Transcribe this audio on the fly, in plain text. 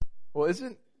Well,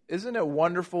 isn't it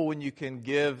wonderful when you can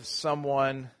give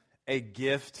someone a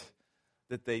gift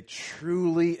that they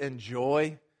truly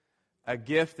enjoy, a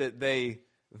gift that they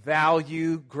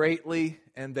value greatly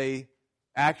and they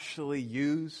actually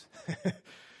use?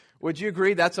 Would you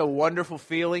agree that's a wonderful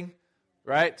feeling,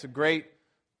 right? It's a great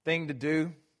thing to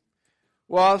do.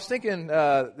 Well, I was thinking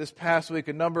this past week,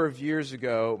 a number of years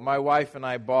ago, my wife and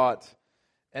I bought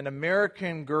an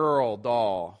American Girl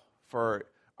doll for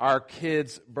our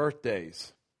kids'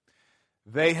 birthdays.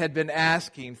 They had been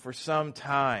asking for some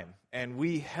time, and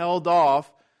we held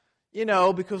off,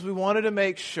 because we wanted to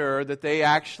make sure that they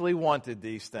actually wanted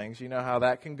these things. You know how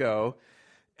that can go.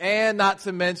 And not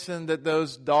to mention that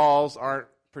those dolls aren't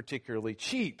particularly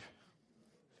cheap.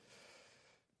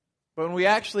 But when we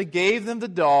actually gave them the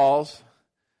dolls,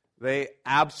 they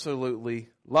absolutely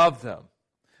loved them.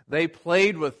 They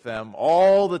played with them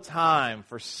all the time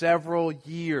for several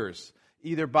years,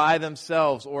 either by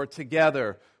themselves or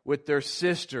together with their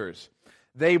sisters.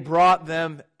 They brought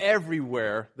them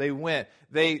everywhere they went.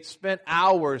 They spent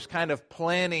hours kind of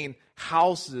planning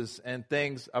houses and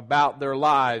things about their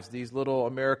lives, these little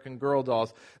American Girl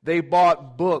dolls. They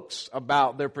bought books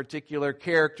about their particular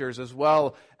characters as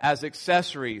well as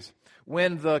accessories.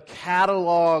 When the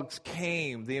catalogs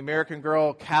came, the American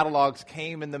Girl catalogs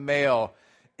came in the mail,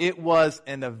 it was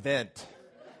an event.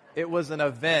 It was an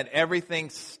event. Everything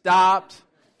stopped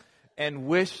and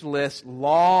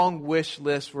long wish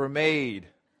lists were made.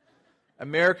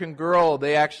 American Girl,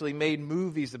 they actually made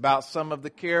movies about some of the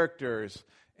characters,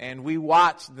 and we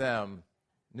watched them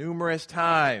numerous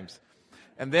times.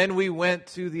 And then we went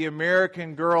to the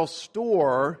American Girl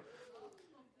store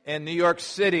in New York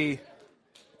City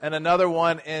and another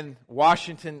one in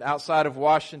Washington, outside of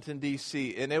Washington,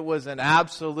 D.C., and it was an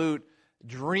absolute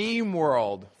dream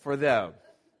world for them.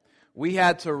 We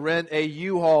had to rent a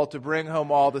U-Haul to bring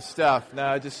home all the stuff.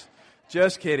 No,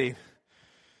 just kidding.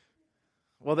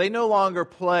 Well, they no longer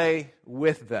play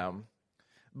with them,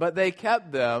 but they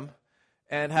kept them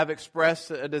and have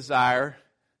expressed a desire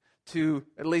to,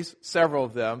 at least several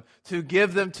of them, to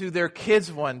give them to their kids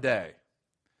one day.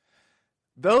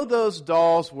 Though those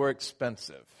dolls were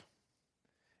expensive,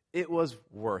 it was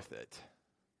worth it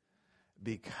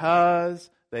because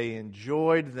they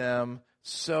enjoyed them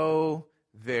so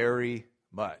very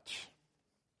much.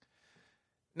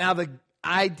 Now, the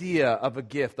idea of a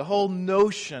gift, the whole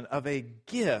notion of a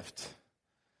gift,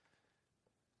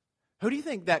 who do you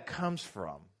think that comes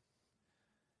from?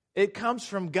 It comes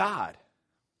from God.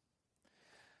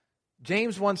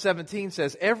 James 1:17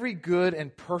 says, "Every good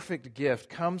and perfect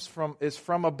gift is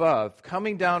from above,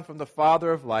 coming down from the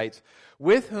Father of lights,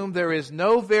 with whom there is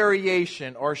no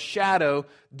variation or shadow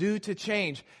due to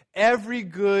change." Every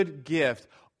good gift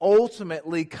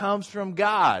ultimately comes from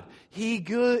God. He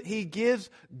gives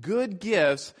good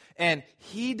gifts, and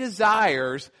He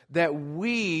desires that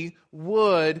we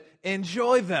would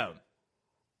enjoy them.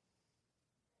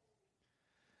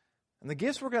 And the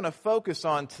gifts we're going to focus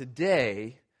on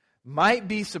today might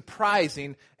be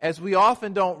surprising, as we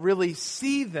often don't really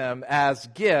see them as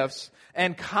gifts,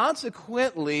 and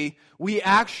consequently, we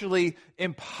actually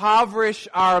impoverish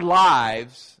our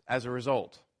lives as a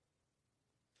result.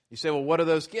 You say, well, what are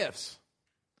those gifts?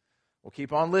 Well,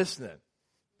 keep on listening.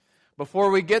 Before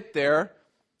we get there,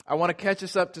 I want to catch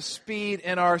us up to speed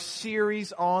in our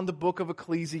series on the book of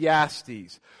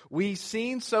Ecclesiastes. We've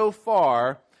seen so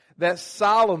far that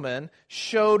Solomon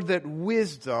showed that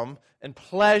wisdom and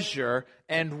pleasure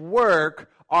and work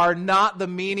are not the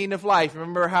meaning of life.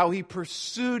 Remember how he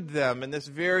pursued them in this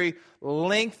very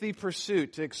lengthy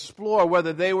pursuit to explore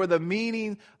whether they were the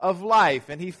meaning of life.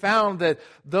 And he found that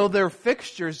though they're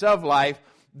fixtures of life,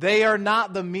 they are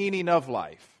not the meaning of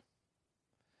life.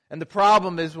 And the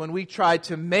problem is when we try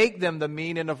to make them the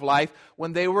meaning of life,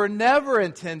 when they were never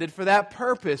intended for that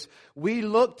purpose, we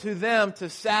look to them to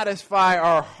satisfy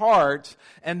our hearts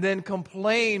and then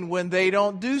complain when they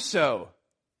don't do so.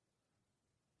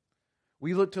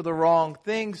 We look to the wrong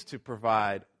things to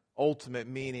provide ultimate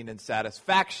meaning and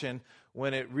satisfaction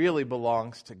when it really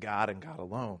belongs to God and God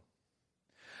alone.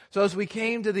 So as we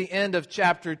came to the end of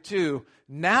chapter 2,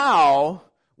 now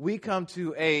we come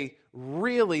to a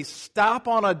really stop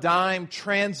on a dime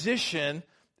transition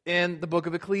in the book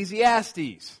of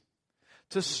Ecclesiastes.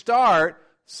 To start,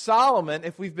 Solomon,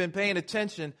 if we've been paying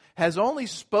attention, has only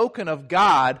spoken of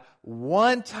God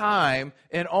one time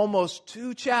in almost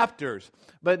 2 chapters.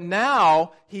 But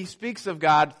now he speaks of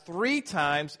God 3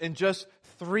 times in just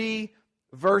 3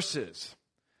 verses.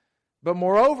 But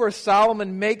moreover,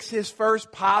 Solomon makes his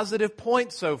first positive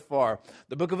point so far.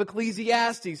 The book of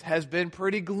Ecclesiastes has been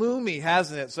pretty gloomy,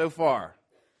 hasn't it, so far?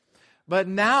 But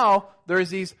now there's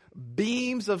these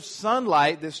beams of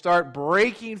sunlight that start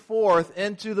breaking forth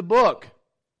into the book.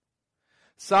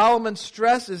 Solomon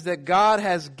stresses that God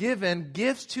has given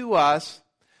gifts to us,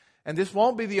 and this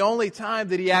won't be the only time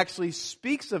that he actually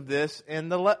speaks of this in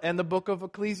the book of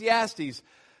Ecclesiastes.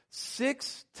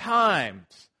 6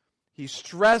 times he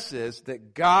stresses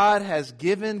that God has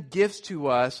given gifts to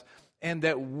us and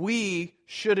that we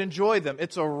should enjoy them.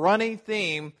 It's a running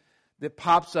theme that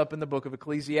pops up in the book of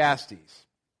Ecclesiastes.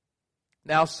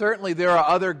 Now, certainly there are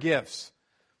other gifts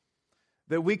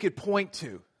that we could point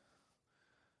to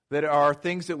that are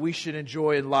things that we should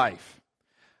enjoy in life.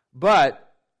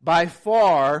 But by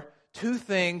far, 2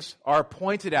 things are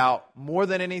pointed out more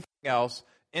than anything else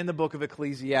in the book of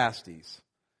Ecclesiastes.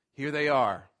 Here they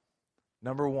are.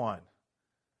 Number 1,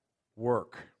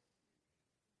 work.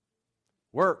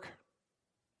 Work.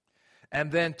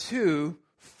 And then 2,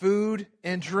 food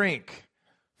and drink.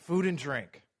 Food and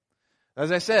drink.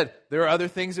 As I said, there are other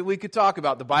things that we could talk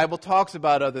about. The Bible talks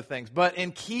about other things. But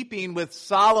in keeping with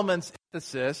Solomon's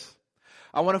emphasis,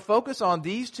 I want to focus on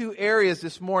these 2 areas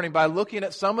this morning by looking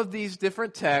at some of these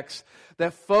different texts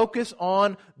that focus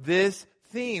on this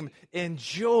theme.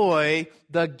 Enjoy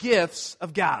the gifts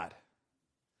of God.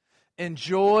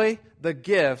 Enjoy the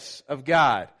gifts of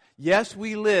God. Yes,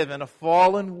 we live in a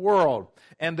fallen world,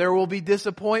 and there will be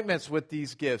disappointments with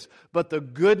these gifts. But the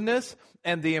goodness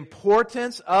and the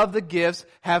importance of the gifts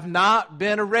have not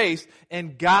been erased,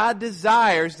 and God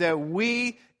desires that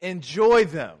we enjoy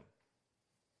them.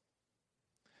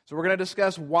 So we're going to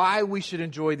discuss why we should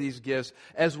enjoy these gifts,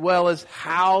 as well as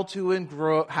how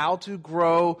to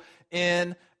grow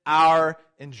in our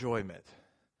enjoyment.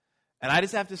 And I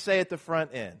just have to say at the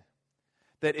front end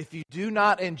that if you do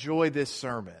not enjoy this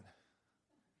sermon,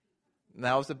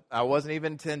 I wasn't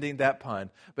even intending that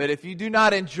pun, but if you do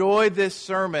not enjoy this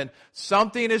sermon,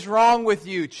 something is wrong with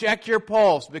you. Check your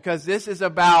pulse, because this is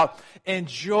about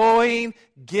enjoying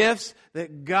gifts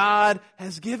that God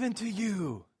has given to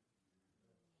you.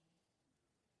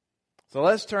 So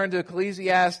let's turn to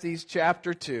Ecclesiastes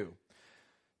chapter 2,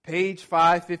 page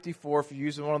 554 if you're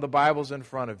using one of the Bibles in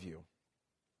front of you.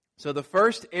 So the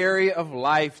first area of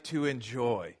life to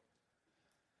enjoy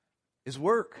is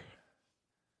work.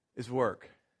 Is work.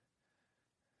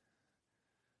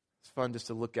 It's fun just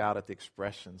to look out at the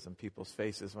expressions on people's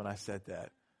faces when I said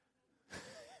that.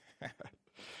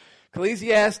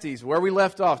 Ecclesiastes, where we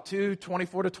left off,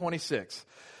 2:24-26.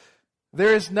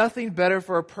 There is nothing better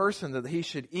for a person that he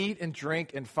should eat and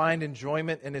drink and find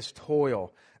enjoyment in his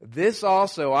toil. This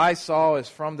also I saw is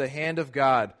from the hand of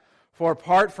God. For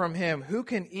apart from him, who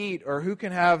can eat or who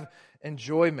can have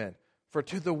enjoyment? For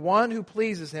to the one who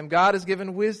pleases him, God has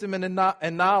given wisdom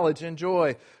and knowledge and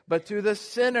joy. But to the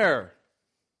sinner,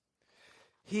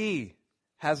 he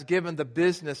has given the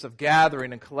business of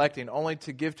gathering and collecting only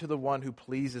to give to the one who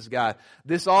pleases God.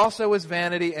 This also is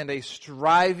vanity and a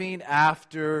striving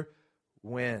after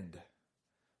wind.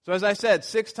 So as I said,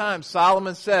 6 times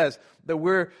Solomon says that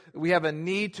we have a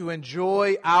need to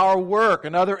enjoy our work.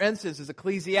 Another instance is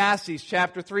Ecclesiastes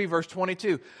chapter 3, verse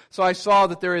 22. So I saw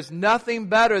that there is nothing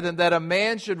better than that a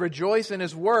man should rejoice in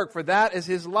his work, for that is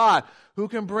his lot. Who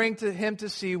can bring to him to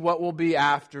see what will be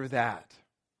after that?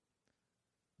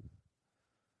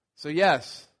 So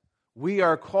yes, we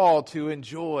are called to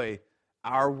enjoy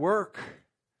our work.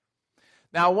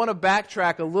 Now I want to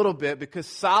backtrack a little bit because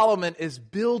Solomon is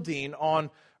building on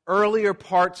earlier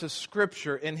parts of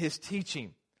Scripture in his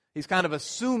teaching. He's kind of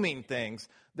assuming things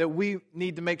that we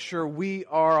need to make sure we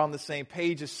are on the same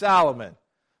page as Solomon.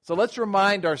 So let's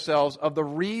remind ourselves of the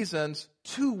reasons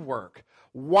to work,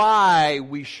 why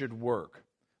we should work.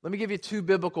 Let me give you 2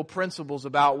 biblical principles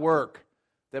about work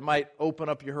that might open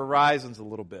up your horizons a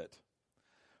little bit.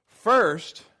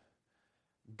 First,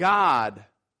 God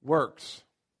works.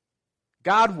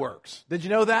 God works. Did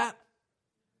you know that?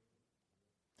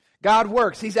 God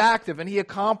works. He's active and He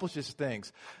accomplishes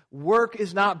things. Work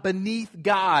is not beneath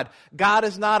God. God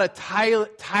is not a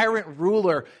tyrant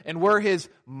ruler and we're His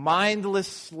mindless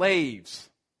slaves.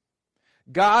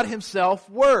 God Himself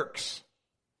works.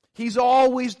 He's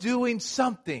always doing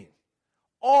something.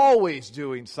 Always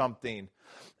doing something.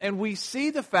 And we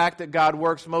see the fact that God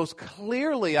works most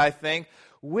clearly, I think,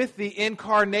 with the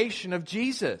incarnation of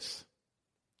Jesus.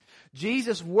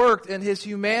 Jesus worked in His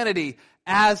humanity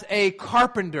as a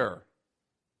carpenter.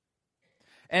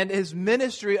 And His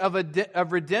ministry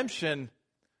of redemption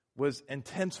was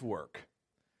intense work.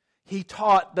 He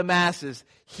taught the masses,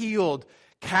 healed,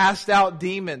 cast out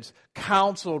demons,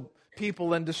 counseled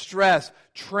people in distress,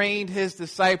 trained His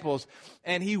disciples,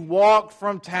 and He walked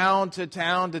from town to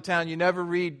town to town. You never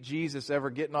read Jesus ever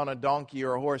getting on a donkey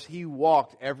or a horse. He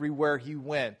walked everywhere He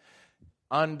went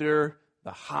under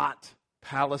the hot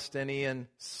Palestinian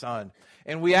sun.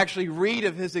 And we actually read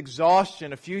of his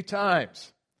exhaustion a few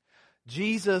times.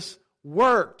 Jesus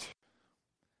worked.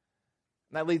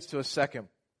 And that leads to a second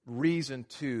reason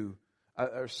to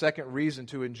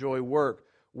enjoy work.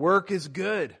 Work is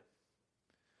good.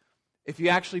 If you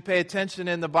actually pay attention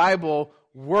in the Bible,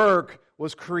 work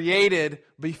was created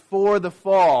before the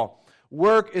fall.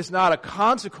 Work is not a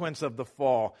consequence of the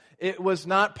fall. It was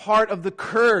not part of the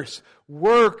curse.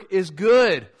 Work is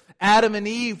good. Adam and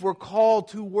Eve were called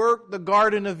to work the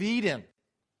Garden of Eden.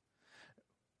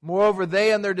 Moreover,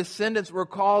 they and their descendants were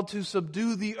called to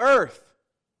subdue the earth.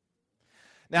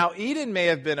 Now, Eden may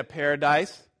have been a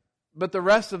paradise, but the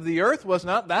rest of the earth was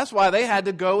not. That's why they had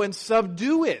to go and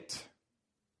subdue it.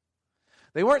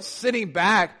 They weren't sitting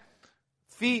back,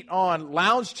 feet on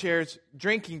lounge chairs,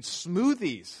 drinking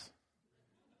smoothies.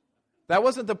 That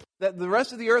wasn't the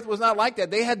rest of the earth was not like that.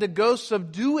 They had to go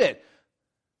subdue it.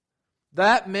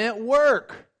 That meant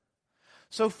work.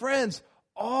 So friends,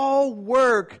 all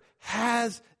work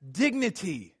has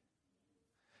dignity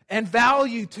and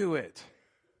value to it,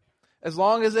 as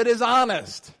long as it is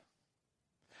honest.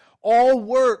 All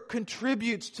work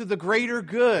contributes to the greater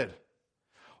good.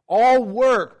 All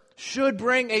work should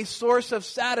bring a source of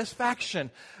satisfaction.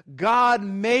 God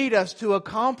made us to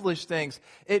accomplish things.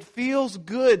 It feels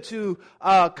good to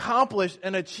accomplish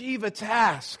and achieve a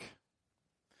task.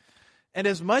 And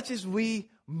as much as we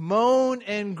moan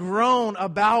and groan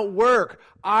about work,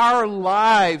 our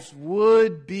lives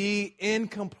would be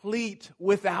incomplete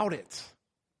without it.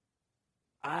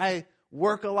 I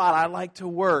work a lot. I like to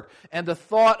work. And the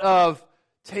thought of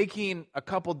taking a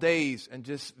couple days and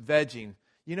just vegging,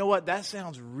 you know what? That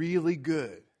sounds really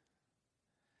good.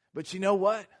 But you know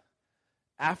what?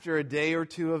 After a day or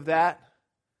two of that,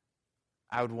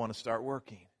 I would want to start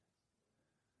working.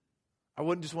 I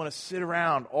wouldn't just want to sit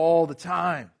around all the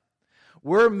time.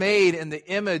 We're made in the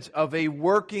image of a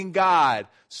working God,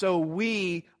 so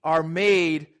we are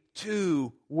made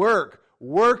to work.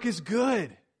 Work is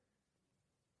good.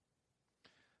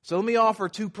 So let me offer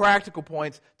 2 practical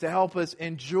points to help us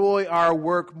enjoy our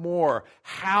work more.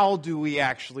 How do we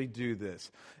actually do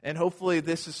this? And hopefully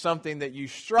this is something that you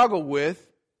struggle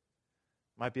with.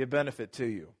 Might be a benefit to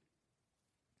you.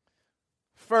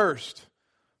 First,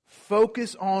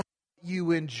 focus on what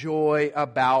you enjoy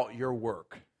about your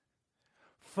work.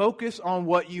 Focus on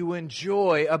what you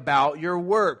enjoy about your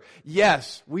work.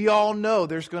 Yes, we all know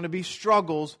there's going to be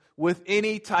struggles with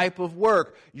any type of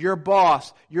work. Your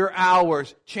boss, your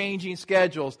hours, changing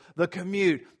schedules, the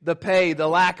commute, the pay, the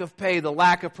lack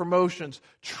of promotions,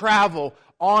 travel,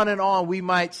 on and on we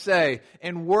might say.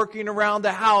 And working around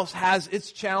the house has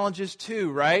its challenges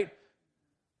too, right?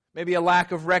 Maybe a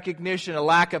lack of recognition, a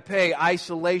lack of pay,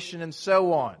 isolation, and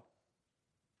so on.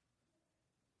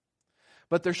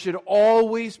 But there should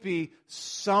always be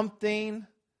something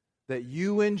that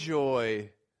you enjoy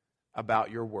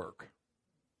about your work.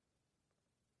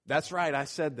 That's right, I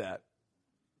said that.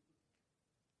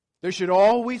 There should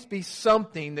always be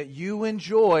something that you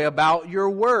enjoy about your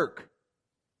work.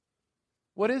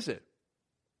 What is it?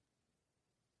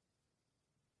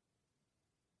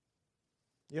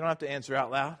 You don't have to answer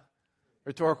out loud.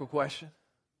 Rhetorical question.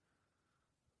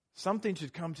 Something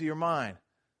should come to your mind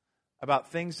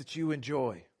about things that you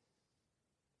enjoy.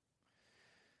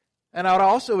 And I would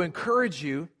also encourage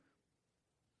you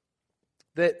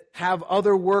that have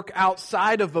other work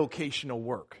outside of vocational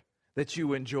work that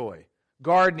you enjoy.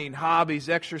 Gardening, hobbies,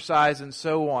 exercise, and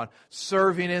so on.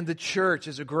 Serving in the church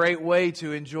is a great way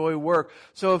to enjoy work.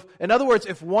 So in other words,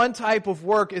 if one type of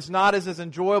work is not as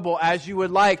enjoyable as you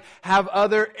would like, have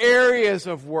other areas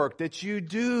of work that you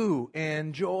do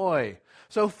enjoy.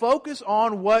 So focus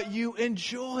on what you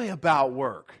enjoy about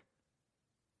work.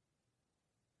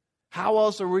 How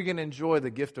else are we going to enjoy the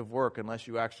gift of work unless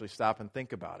you actually stop and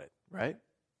think about it, right?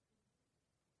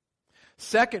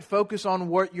 Second, focus on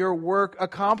what your work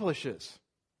accomplishes.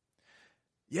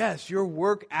 Yes, your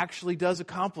work actually does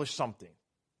accomplish something.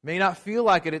 May not feel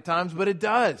like it at times, but it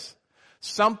does.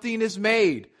 Something is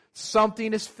made.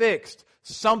 Something is fixed.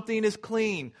 Something is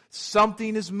cleaned.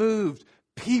 Something is moved.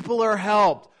 People are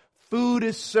helped. Food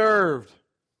is served.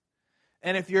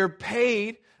 And if you're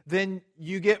paid, then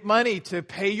you get money to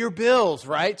pay your bills,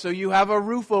 right? So you have a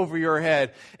roof over your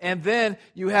head. And then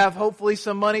you have hopefully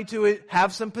some money to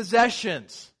have some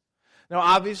possessions. Now,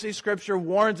 obviously, Scripture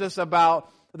warns us about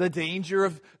the danger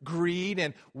of greed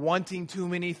and wanting too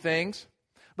many things.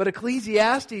 But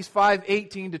Ecclesiastes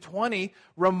 5:18-20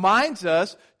 reminds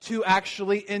us to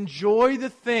actually enjoy the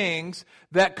things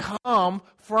that come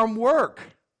from work.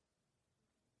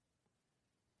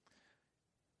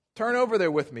 Turn over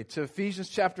there with me to Ephesians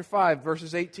chapter 5,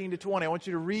 verses 18 to 20. I want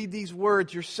you to read these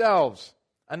words yourselves.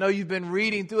 I know you've been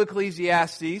reading through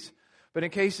Ecclesiastes, but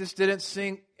in case this didn't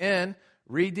sink in,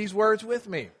 read these words with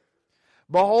me.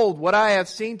 Behold, what I have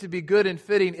seen to be good and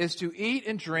fitting is to eat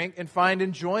and drink and find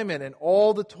enjoyment in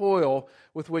all the toil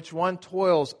with which one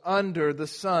toils under the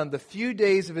sun, the few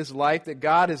days of his life that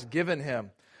God has given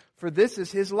him. For this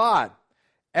is his lot.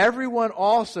 Everyone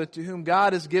also to whom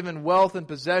God has given wealth and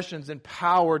possessions and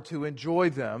power to enjoy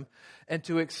them and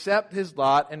to accept his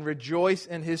lot and rejoice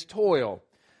in his toil.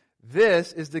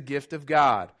 This is the gift of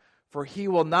God. For he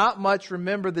will not much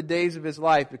remember the days of his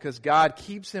life because God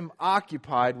keeps him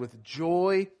occupied with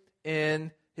joy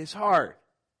in his heart.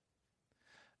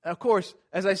 And of course,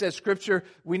 as I said, Scripture,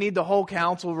 we need the whole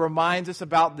counsel, reminds us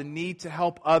about the need to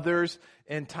help others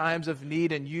in times of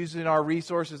need and using our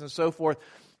resources and so forth.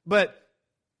 But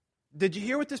did you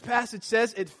hear what this passage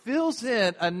says? It fills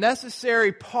in a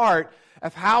necessary part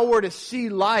of how we're to see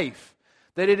life.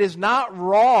 That it is not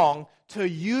wrong to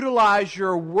utilize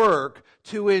your work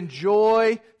to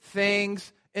enjoy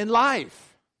things in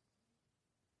life.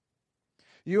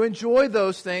 You enjoy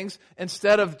those things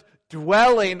instead of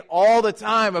dwelling all the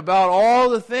time about all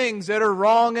the things that are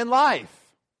wrong in life.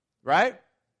 Right?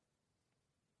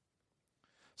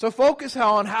 So focus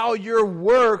on how your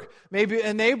work maybe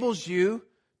enables you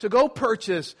to go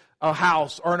purchase a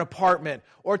house or an apartment,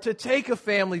 or to take a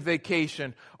family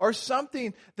vacation, or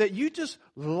something that you just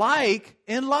like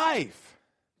in life.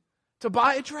 To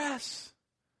buy a dress,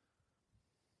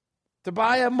 to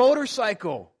buy a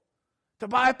motorcycle, to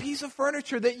buy a piece of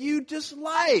furniture that you just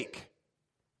like.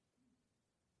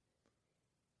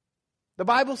 The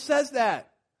Bible says that.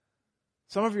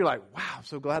 Some of you are like, wow, I'm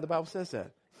so glad the Bible says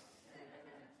that.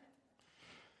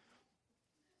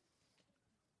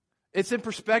 It's in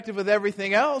perspective with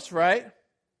everything else, right?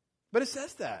 But it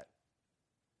says that.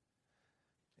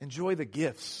 Enjoy the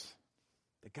gifts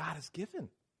that God has given.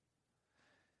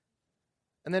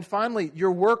 And then finally,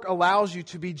 your work allows you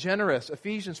to be generous.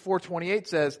 Ephesians 4:28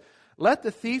 says, let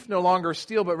the thief no longer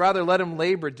steal, but rather let him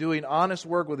labor, doing honest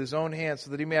work with his own hands,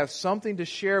 so that he may have something to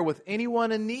share with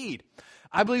anyone in need.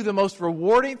 I believe the most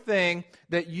rewarding thing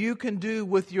that you can do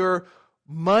with your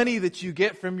money that you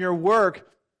get from your work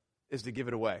is to give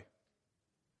it away.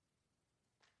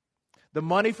 The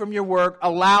money from your work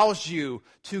allows you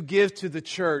to give to the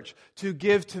church, to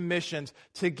give to missions,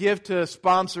 to give to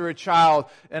sponsor a child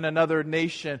in another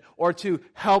nation, or to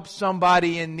help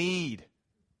somebody in need.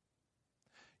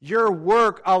 Your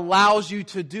work allows you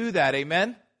to do that.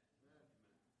 Amen?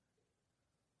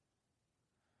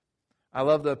 I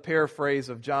love the paraphrase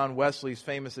of John Wesley's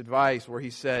famous advice where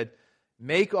he said,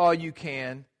 make all you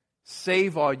can,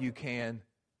 save all you can,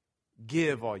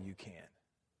 give all you can.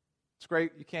 It's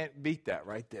great. You can't beat that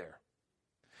right there.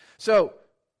 So,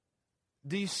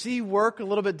 do you see work a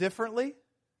little bit differently?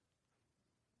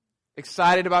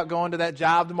 Excited about going to that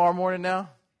job tomorrow morning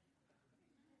now?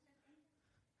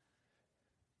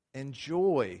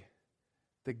 Enjoy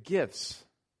the gifts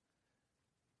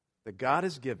that God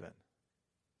has given.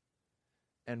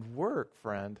 And work,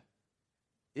 friend,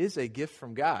 is a gift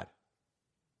from God.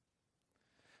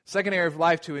 Second area of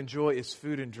life to enjoy is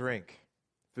food and drink.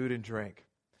 Food and drink.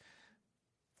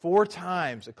 4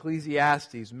 times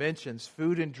Ecclesiastes mentions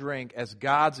food and drink as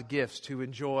God's gifts to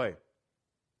enjoy.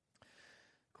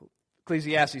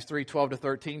 Ecclesiastes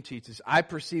 3:12-13 teaches, I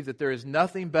perceive that there is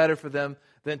nothing better for them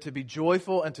than to be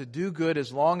joyful and to do good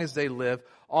as long as they live.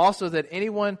 Also that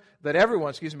everyone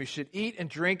should eat and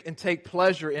drink and take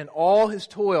pleasure in all his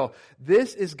toil.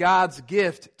 This is God's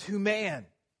gift to man.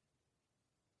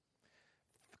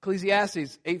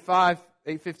 Ecclesiastes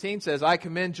 8:15 says, I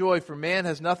commend joy, for man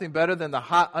has nothing better than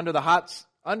under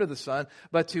the sun,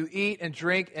 but to eat and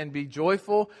drink and be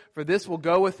joyful, for this will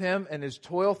go with him and his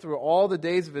toil through all the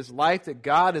days of his life that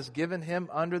God has given him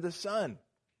under the sun.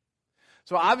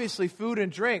 So obviously food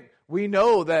and drink, we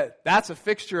know that that's a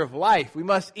fixture of life. We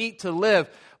must eat to live,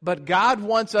 but God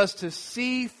wants us to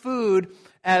see food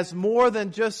as more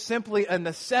than just simply a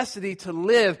necessity to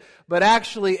live, but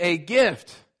actually a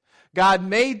gift. God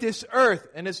made this earth,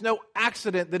 and it's no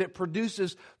accident that it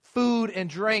produces food and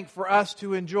drink for us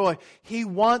to enjoy. He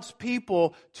wants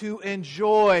people to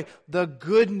enjoy the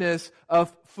goodness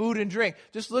of food and drink.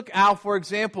 Just look out, for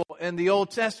example, in the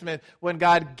Old Testament, when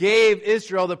God gave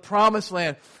Israel the promised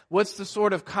land. What's the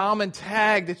sort of common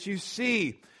tag that you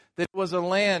see? That it was a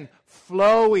land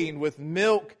flowing with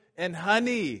milk and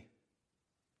honey.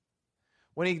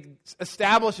 When he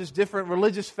establishes different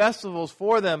religious festivals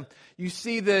for them, you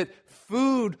see that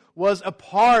food was a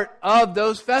part of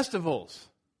those festivals.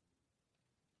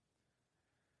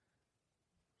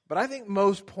 But I think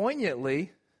most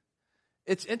poignantly,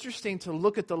 it's interesting to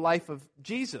look at the life of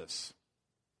Jesus.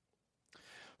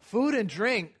 Food and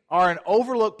drink are an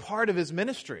overlooked part of his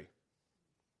ministry.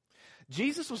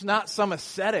 Jesus was not some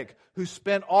ascetic who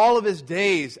spent all of his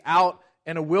days out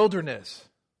in a wilderness.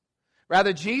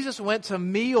 Rather, Jesus went to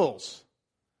meals,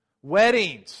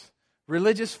 weddings,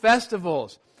 religious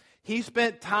festivals. He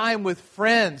spent time with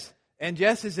friends and,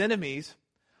 yes, his enemies,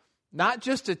 not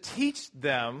just to teach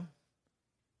them,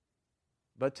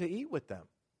 but to eat with them.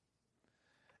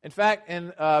 In fact,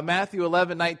 in Matthew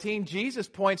 11:19, Jesus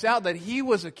points out that he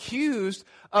was accused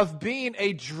of being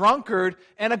a drunkard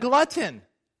and a glutton.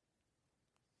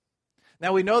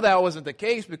 Now, we know that wasn't the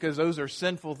case because those are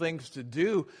sinful things to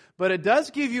do, but it does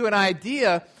give you an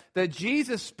idea that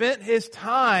Jesus spent his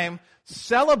time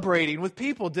celebrating with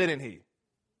people, didn't he?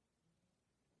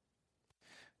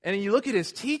 And you look at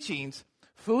his teachings,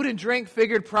 food and drink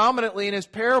figured prominently in his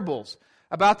parables.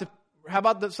 How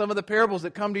about some of the parables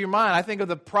that come to your mind? I think of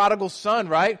the prodigal son,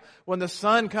 right? When the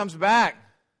son comes back,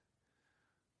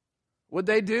 what'd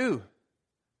they do?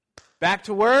 Back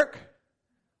to work?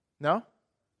 No?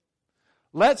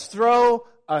 Let's throw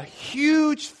a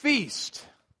huge feast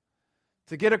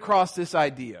to get across this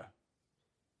idea.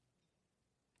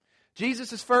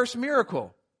 Jesus' first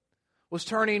miracle was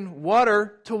turning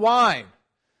water to wine.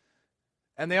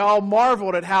 And they all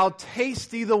marveled at how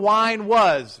tasty the wine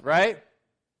was, right?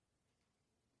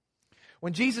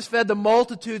 When Jesus fed the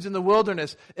multitudes in the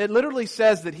wilderness, it literally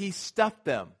says that he stuffed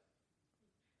them.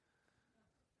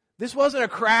 This wasn't a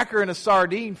cracker and a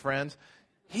sardine, friends.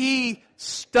 He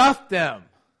stuffed them.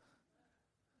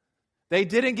 They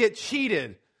didn't get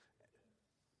cheated.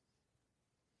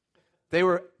 They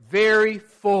were very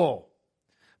full.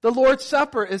 The Lord's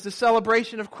Supper is the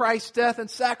celebration of Christ's death and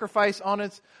sacrifice on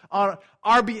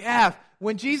our behalf.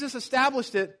 When Jesus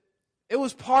established it, it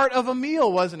was part of a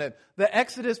meal, wasn't it? The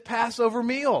Exodus Passover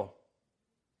meal.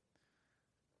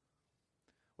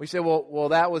 We say, well,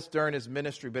 that was during his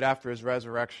ministry, but after his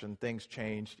resurrection, things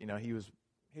changed. You know, he was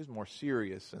more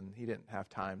serious, and he didn't have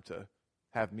time to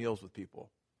have meals with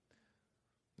people.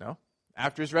 No.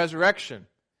 After his resurrection,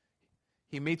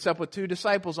 he meets up with 2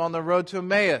 disciples on the road to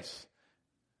Emmaus.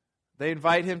 They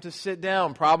invite him to sit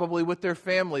down, probably with their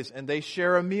families, and they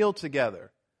share a meal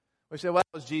together. We say, well,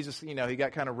 that was Jesus, he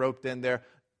got kind of roped in there.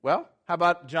 Well, how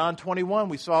about John 21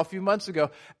 we saw a few months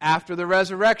ago? After the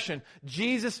resurrection,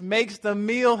 Jesus makes the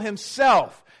meal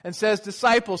himself and says,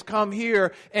 disciples, come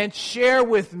here and share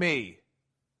with me.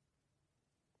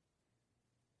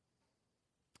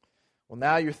 Well,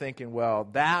 now you're thinking, well,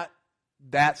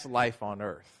 that's life on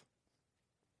earth.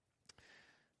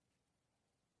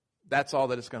 That's all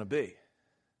that it's going to be.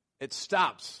 It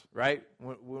stops, right,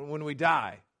 when we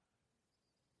die.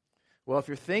 Well, if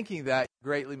you're thinking that, you're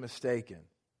greatly mistaken.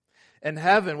 In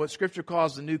heaven, what Scripture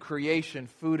calls the new creation,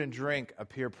 food and drink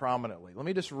appear prominently. Let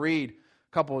me just read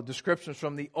a couple of descriptions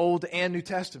from the Old and New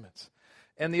Testaments.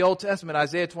 In the Old Testament,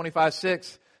 Isaiah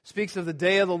 25:6 speaks of the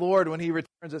day of the Lord when he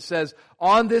returns. It says,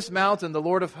 on this mountain the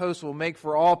Lord of hosts will make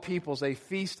for all peoples a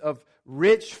feast of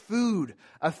rich food,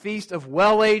 a feast of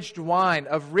well-aged wine,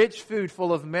 of rich food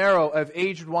full of marrow, of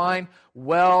aged wine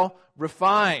well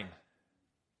refined.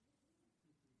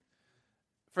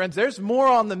 Friends, there's more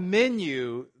on the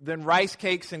menu than rice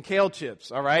cakes and kale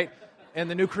chips, all right, in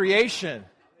the new creation.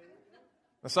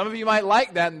 Now, some of you might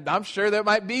like that, and I'm sure that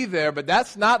might be there, but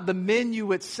that's not the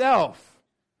menu itself.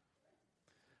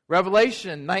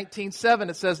 Revelation 19:7,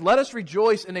 it says, let us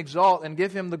rejoice and exalt and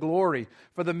give him the glory,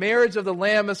 for the marriage of the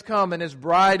Lamb has come, and his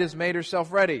bride has made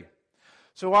herself ready.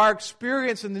 So our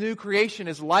experience in the new creation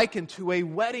is likened to a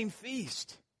wedding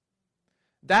feast.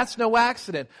 That's no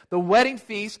accident. The wedding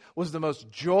feast was the most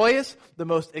joyous, the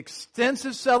most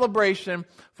extensive celebration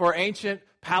for ancient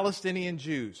Palestinian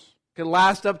Jews. It could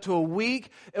last up to a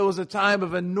week. It was a time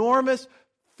of enormous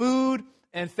food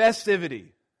and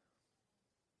festivity.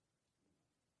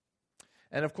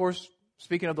 And of course,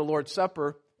 speaking of the Lord's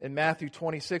Supper, in Matthew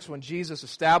 26, when Jesus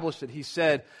established it, he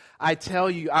said, I tell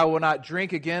you, I will not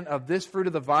drink again of this fruit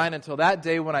of the vine until that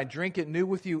day when I drink it new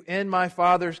with you in my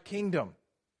Father's kingdom.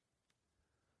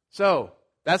 So,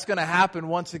 that's going to happen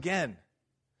once again.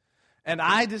 And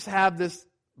I just have this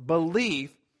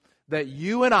belief that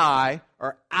you and I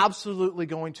are absolutely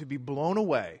going to be blown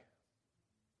away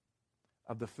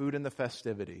of the food and the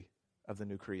festivity of the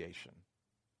new creation.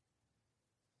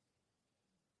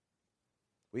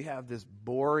 We have this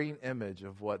boring image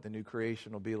of what the new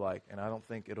creation will be like, and I don't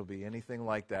think it'll be anything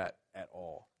like that at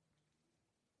all.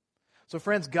 So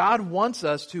friends, God wants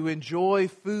us to enjoy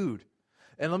food.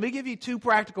 And let me give you 2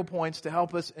 practical points to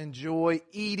help us enjoy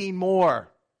eating more.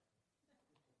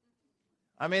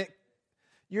 I mean,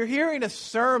 You're hearing a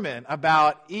sermon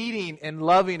about eating and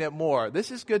loving it more.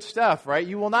 This is good stuff, right?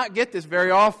 You will not get this very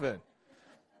often.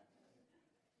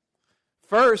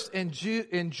 First,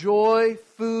 enjoy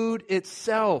food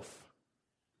itself.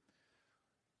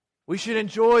 We should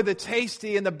enjoy the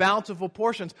tasty and the bountiful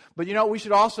portions, but we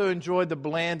should also enjoy the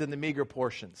bland and the meager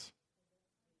portions.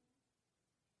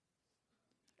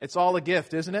 It's all a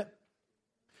gift, isn't it?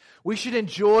 We should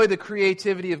enjoy the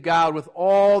creativity of God with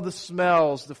all the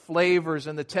smells, the flavors,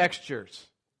 and the textures.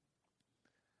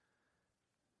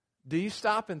 Do you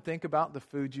stop and think about the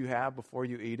food you have before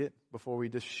you eat it, before we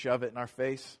just shove it in our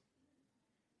face?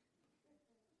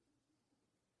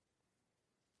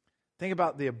 Think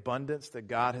about the abundance that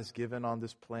God has given on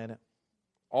this planet.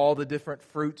 All the different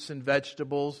fruits and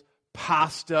vegetables,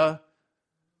 pasta,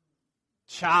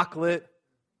 chocolate.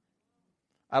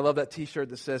 I love that t-shirt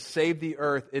that says, "Save the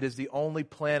earth, it is the only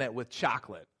planet with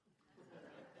chocolate."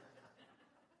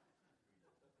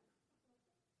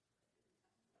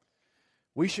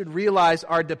 We should realize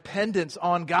our dependence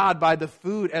on God by the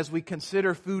food as we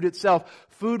consider food itself.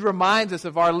 Food reminds us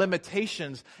of our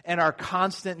limitations and our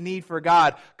constant need for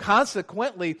God.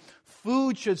 Consequently,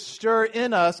 food should stir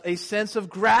in us a sense of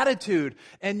gratitude.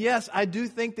 And yes, I do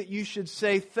think that you should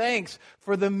say thanks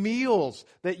for the meals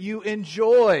that you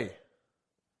enjoy.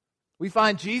 We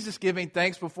find Jesus giving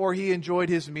thanks before he enjoyed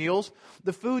his meals.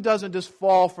 The food doesn't just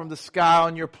fall from the sky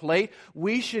on your plate.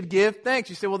 We should give thanks.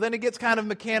 You say, well, then it gets kind of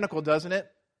mechanical, doesn't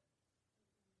it?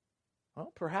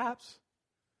 Well, perhaps.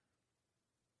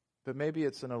 But maybe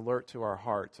it's an alert to our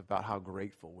hearts about how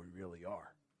grateful we really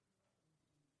are.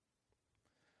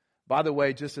 By the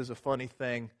way, just as a funny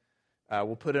thing,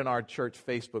 we'll put in our church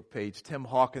Facebook page, Tim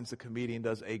Hawkins, the comedian,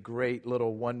 does a great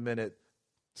little 1-minute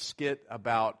skit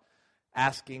about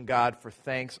asking God for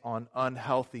thanks on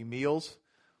unhealthy meals.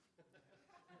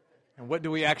 And what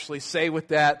do we actually say with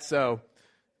that? So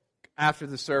after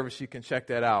the service, you can check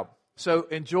that out. So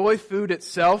enjoy food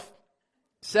itself.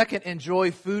 Second,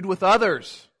 enjoy food with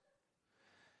others.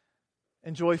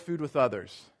 Enjoy food with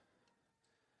others.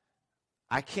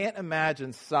 I can't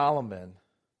imagine Solomon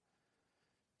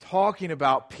talking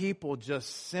about people just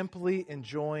simply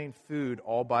enjoying food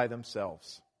all by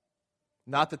themselves.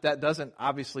 Not that that doesn't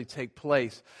obviously take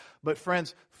place. But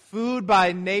friends, food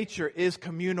by nature is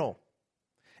communal.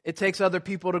 It takes other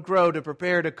people to grow, to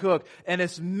prepare, to cook. And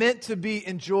it's meant to be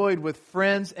enjoyed with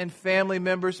friends and family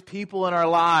members, people in our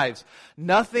lives.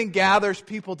 Nothing gathers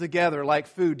people together like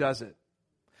food does it.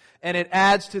 And it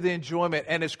adds to the enjoyment.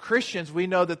 And as Christians, we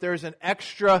know that there's an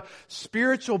extra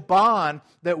spiritual bond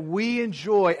that we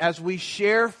enjoy as we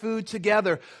share food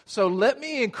together. So let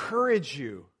me encourage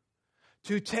you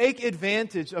to take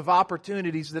advantage of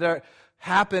opportunities that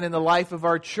happen in the life of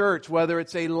our church, whether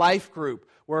it's a life group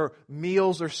where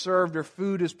meals are served or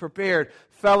food is prepared,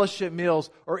 fellowship meals,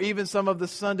 or even some of the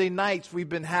Sunday nights we've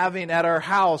been having at our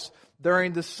house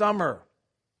during the summer.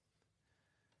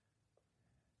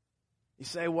 You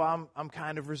say, well, I'm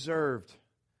kind of reserved,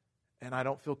 and I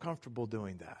don't feel comfortable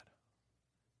doing that.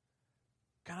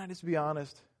 Can I just be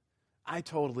honest? I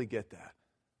totally get that.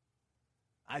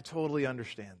 I totally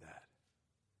understand that.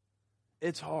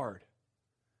 It's hard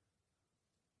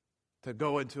to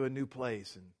go into a new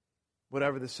place and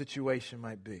whatever the situation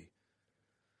might be.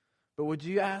 But would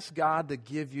you ask God to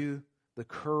give you the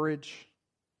courage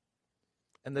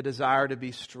and the desire to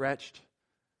be stretched?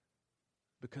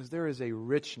 Because there is a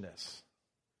richness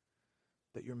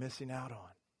that you're missing out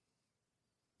on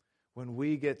when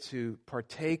we get to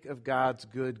partake of God's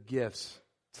good gifts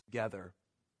together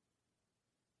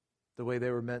the way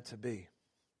they were meant to be.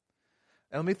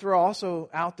 And let me throw also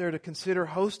out there to consider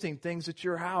hosting things at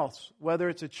your house, whether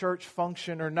it's a church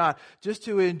function or not, just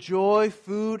to enjoy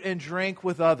food and drink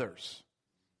with others.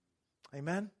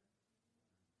 Amen?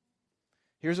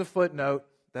 Here's a footnote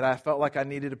that I felt like I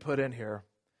needed to put in here.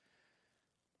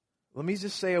 Let me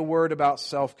just say a word about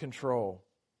self-control.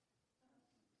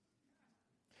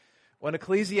 When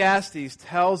Ecclesiastes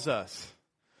tells us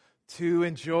to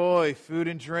enjoy food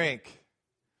and drink,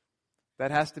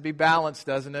 that has to be balanced,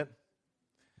 doesn't it?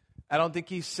 I don't think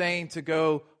he's saying to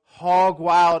go hog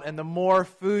wild, and the more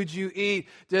food you eat,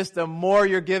 just the more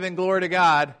you're giving glory to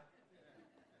God.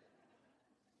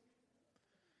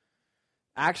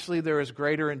 Actually, there is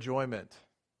greater enjoyment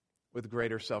with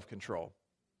greater self-control.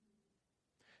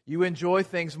 You enjoy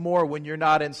things more when you're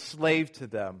not enslaved to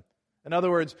them. In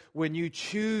other words, when you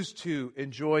choose to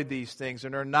enjoy these things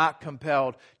and are not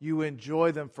compelled, you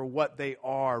enjoy them for what they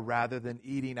are rather than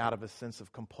eating out of a sense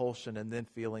of compulsion and then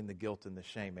feeling the guilt and the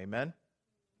shame. Amen?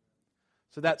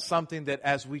 So that's something that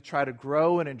as we try to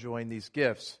grow in enjoying these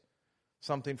gifts,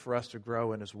 something for us to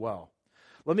grow in as well.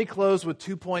 Let me close with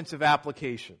 2 points of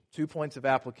application. 2 points of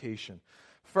application.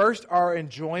 First, our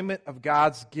enjoyment of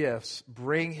God's gifts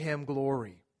bring Him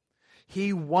glory.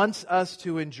 He wants us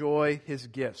to enjoy His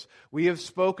gifts. We have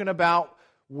spoken about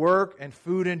work and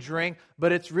food and drink,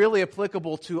 but it's really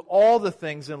applicable to all the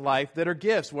things in life that are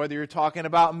gifts, whether you're talking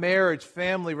about marriage,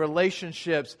 family,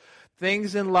 relationships,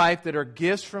 things in life that are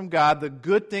gifts from God, the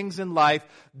good things in life,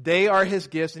 they are His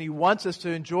gifts, and He wants us to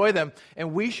enjoy them.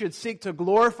 And we should seek to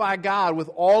glorify God with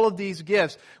all of these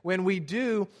gifts. When we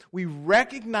do, we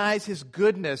recognize His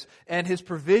goodness and His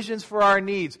provisions for our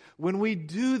needs. When we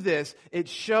do this, it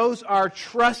shows our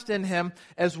trust in Him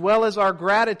as well as our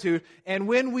gratitude. And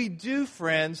when we do,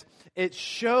 friends, it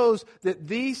shows that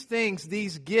these things,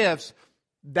 these gifts,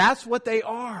 that's what they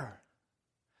are.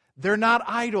 They're not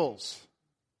idols.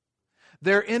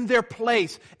 They're in their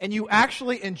place, and you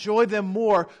actually enjoy them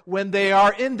more when they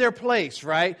are in their place,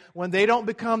 right? When they don't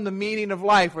become the meaning of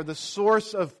life or the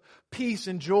source of peace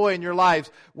and joy in your lives.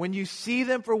 When you see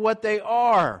them for what they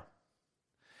are.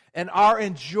 And our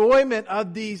enjoyment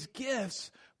of these gifts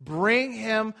bring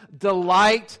Him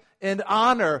delight and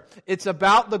honor. It's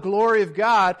about the glory of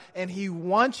God, and He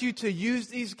wants you to use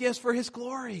these gifts for His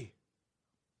glory.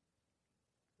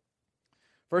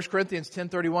 1 Corinthians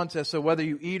 10:31 says, so whether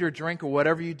you eat or drink or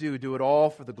whatever you do, do it all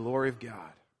for the glory of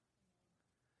God.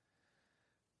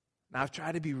 Now, I've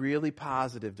tried to be really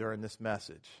positive during this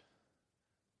message,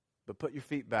 but put your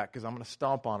feet back because I'm going to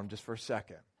stomp on them just for a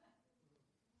second.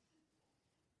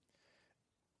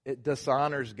 It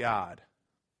dishonors God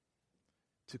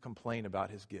to complain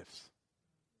about His gifts.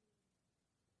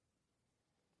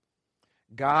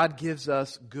 God gives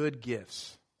us good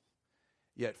gifts,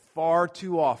 yet far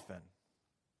too often,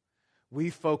 we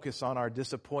focus on our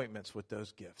disappointments with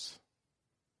those gifts.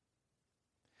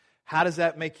 How does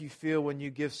that make you feel when you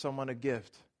give someone a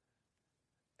gift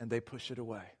and they push it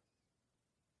away?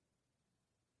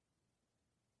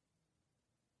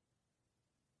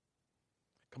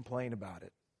 Complain about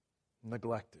it.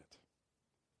 Neglect it.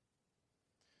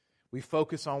 We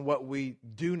focus on what we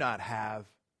do not have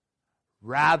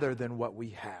rather than what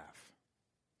we have.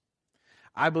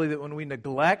 I believe that when we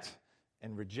neglect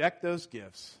and reject those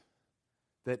gifts,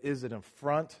 that is an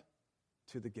affront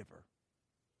to the giver.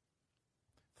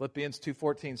 Philippians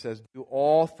 2:14 says, do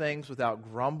all things without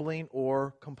grumbling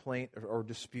or complaint or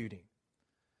disputing.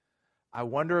 I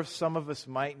wonder if some of us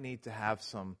might need to have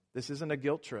some, this isn't a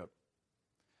guilt trip.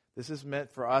 This is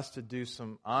meant for us to do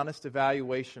some honest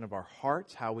evaluation of our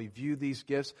hearts, how we view these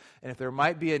gifts, and if there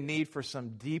might be a need for some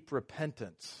deep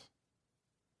repentance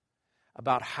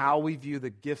about how we view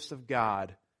the gifts of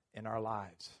God in our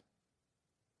lives.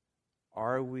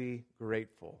 Are we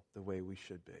grateful the way we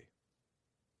should be?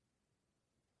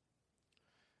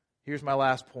 Here's my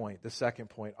last point, the second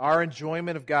point. Our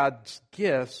enjoyment of God's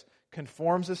gifts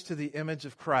conforms us to the image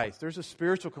of Christ. There's a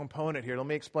spiritual component here. Let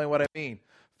me explain what I mean.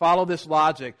 Follow this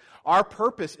logic. Our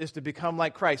purpose is to become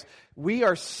like Christ. We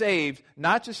are saved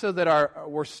not just so that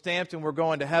we're stamped and we're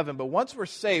going to heaven, but once we're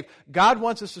saved, God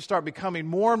wants us to start becoming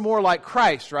more and more like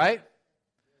Christ, right?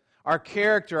 Our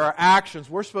character, our actions,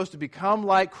 we're supposed to become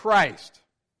like Christ.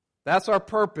 That's our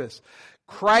purpose.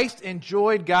 Christ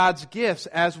enjoyed God's gifts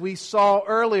as we saw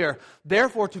earlier.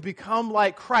 Therefore, to become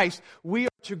like Christ, we are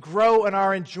to grow in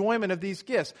our enjoyment of these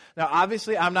gifts. Now,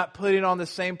 obviously, I'm not putting on the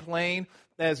same plane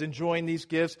as enjoying these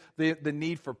gifts, the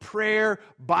need for prayer,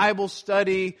 Bible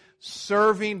study,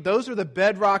 serving. Those are the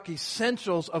bedrock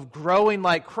essentials of growing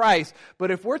like Christ. But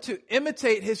if we're to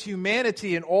imitate His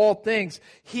humanity in all things,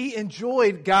 He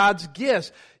enjoyed God's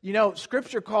gifts. You know,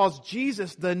 Scripture calls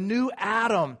Jesus the new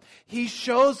Adam. He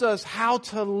shows us how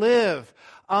to live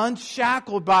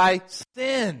unshackled by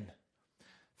sin.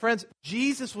 Friends,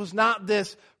 Jesus was not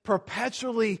this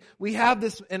perpetually, we have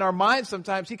this in our minds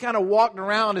sometimes, He kind of walked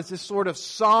around as this sort of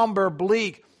somber,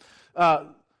 bleak,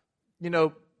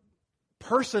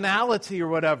 personality or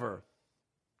whatever.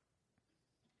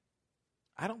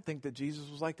 I don't think that Jesus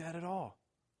was like that at all.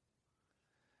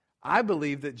 I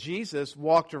believe that Jesus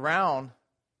walked around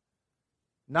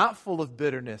not full of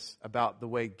bitterness about the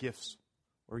way gifts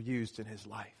were used in His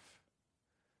life,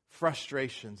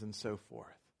 frustrations and so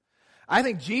forth. I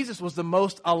think Jesus was the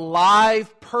most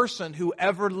alive person who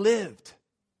ever lived.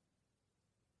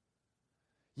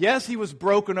 Yes, He was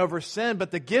broken over sin, but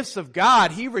the gifts of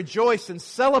God, He rejoiced and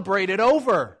celebrated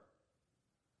over.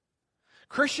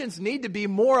 Christians need to be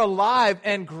more alive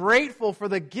and grateful for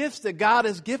the gifts that God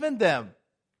has given them.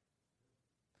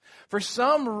 For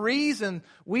some reason,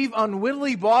 we've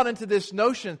unwittingly bought into this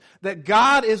notion that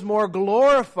God is more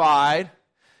glorified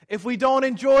if we don't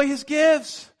enjoy His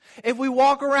gifts. If we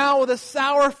walk around with a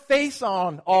sour face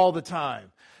on all the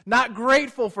time. not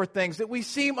grateful for things, that we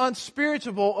seem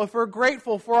unspiritual if we're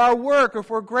grateful for our work, or if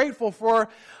we're grateful for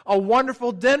a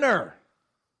wonderful dinner.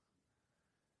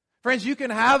 Friends, you can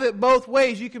have it both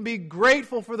ways. You can be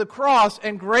grateful for the cross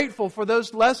and grateful for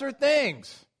those lesser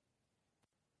things.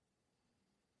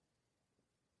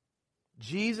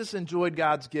 Jesus enjoyed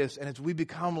God's gifts, and as we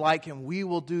become like Him, we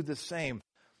will do the same.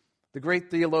 The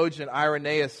great theologian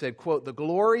Irenaeus said, quote, "The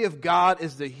glory of God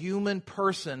is the human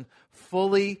person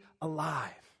fully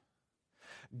alive."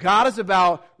 God is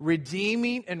about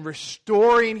redeeming and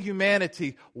restoring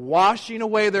humanity, washing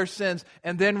away their sins,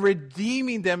 and then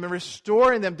redeeming them and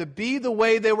restoring them to be the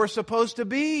way they were supposed to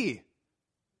be.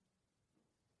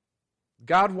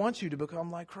 God wants you to become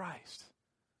like Christ.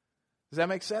 Does that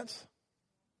make sense?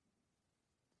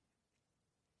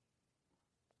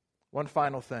 One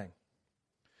final thing.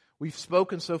 We've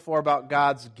spoken so far about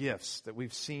God's gifts that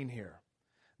we've seen here.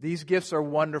 These gifts are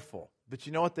wonderful, but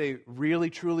you know what they really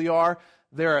truly are?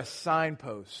 They're a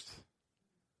signpost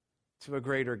to a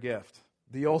greater gift,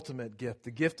 the ultimate gift,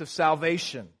 the gift of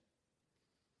salvation.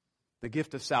 The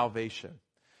gift of salvation.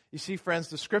 You see, friends,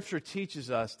 the Scripture teaches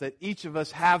us that each of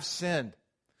us have sinned.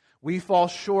 We fall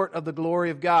short of the glory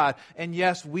of God, and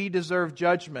yes, we deserve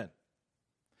judgment.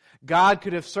 God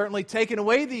could have certainly taken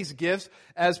away these gifts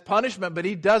as punishment, but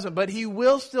He doesn't. But He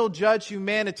will still judge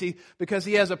humanity because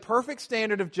He has a perfect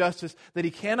standard of justice that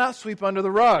He cannot sweep under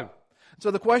the rug. So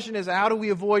the question is, how do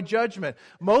we avoid judgment?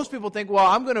 Most people think, well,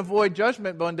 I'm going to avoid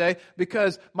judgment one day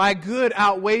because my good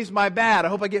outweighs my bad. I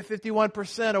hope I get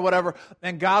 51% or whatever,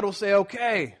 and God will say,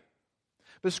 okay.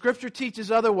 But Scripture teaches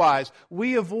otherwise.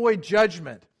 We avoid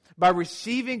judgment by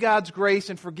receiving God's grace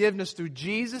and forgiveness through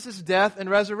Jesus' death and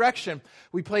resurrection.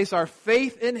 We place our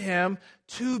faith in Him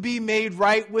to be made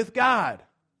right with God.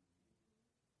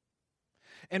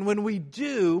 And when we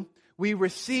do, we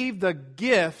receive the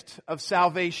gift of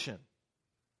salvation.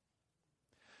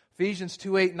 Ephesians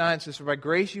 2:8-9 says, "For by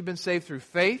grace you've been saved through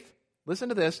faith." Listen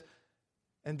to this.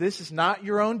 "And this is not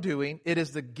your own doing. It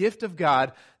is the gift of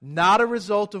God, not a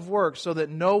result of works, so that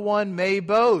no one may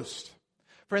boast."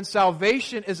 Friends,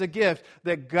 salvation is a gift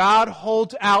that God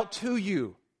holds out to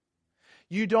you.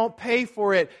 You don't pay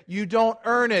for it. You don't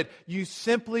earn it. You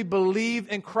simply believe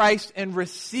in Christ and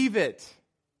receive it.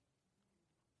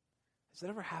 Has that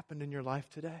ever happened in your life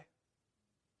today?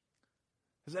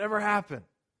 Has that ever happened?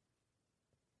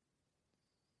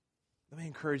 Let me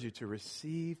encourage you to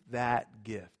receive that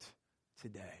gift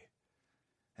today.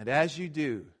 And as you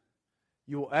do,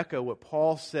 you will echo what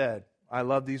Paul said. I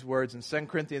love these words in 2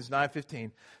 Corinthians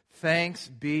 9:15. "Thanks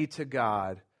be to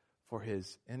God for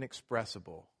His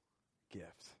inexpressible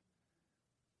gift."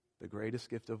 The greatest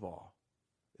gift of all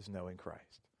is knowing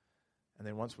Christ. And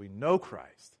then once we know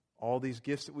Christ, all these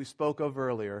gifts that we spoke of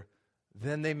earlier,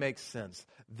 then they make sense.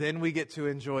 Then we get to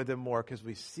enjoy them more because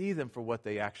we see them for what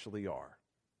they actually are.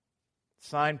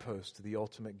 Signpost to the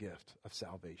ultimate gift of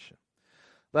salvation.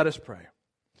 Let us pray.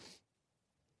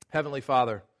 Heavenly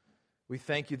Father, we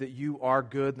thank You that You are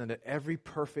good and that every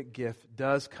perfect gift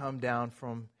does come down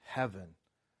from heaven.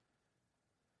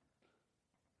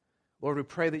 Lord, we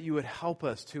pray that You would help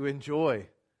us to enjoy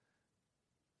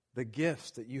the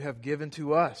gifts that You have given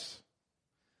to us.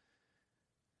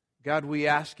 God, we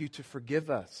ask You to forgive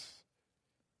us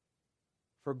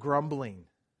for grumbling,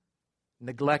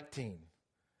 neglecting,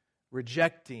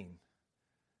 rejecting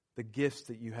the gifts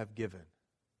that You have given.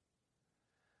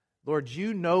 Lord,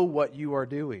 You know what You are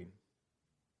doing.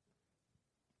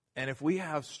 And if we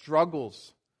have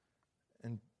struggles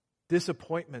and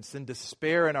disappointments and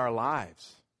despair in our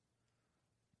lives,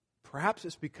 perhaps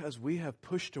it's because we have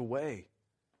pushed away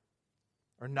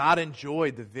or not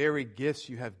enjoyed the very gifts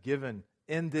You have given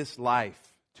in this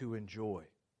life to enjoy.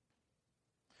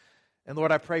 And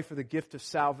Lord, I pray for the gift of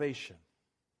salvation.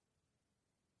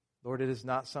 Lord, it is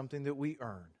not something that we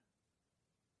earn,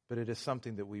 but it is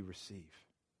something that we receive.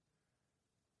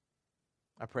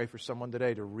 I pray for someone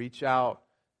today to reach out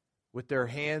with their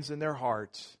hands and their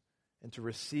hearts and to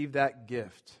receive that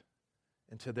gift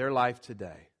into their life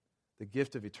today, the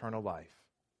gift of eternal life.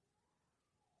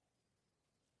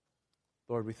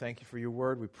 Lord, we thank You for Your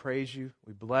word. We praise You.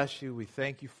 We bless You. We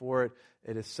thank You for it.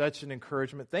 It is such an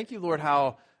encouragement. Thank You, Lord,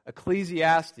 how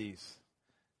Ecclesiastes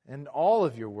and all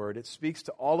of Your word, it speaks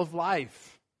to all of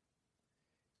life.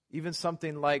 Even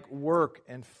something like work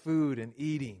and food and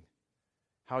eating,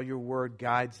 how Your word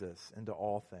guides us into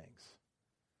all things.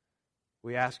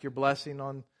 We ask Your blessing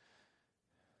on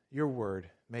Your word.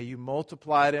 May You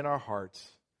multiply it in our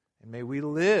hearts, and may we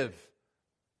live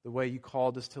the way You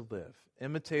called us to live,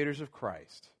 imitators of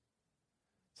Christ.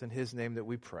 It's in His name that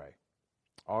we pray.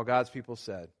 All God's people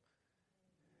said,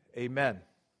 amen.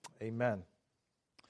 Amen.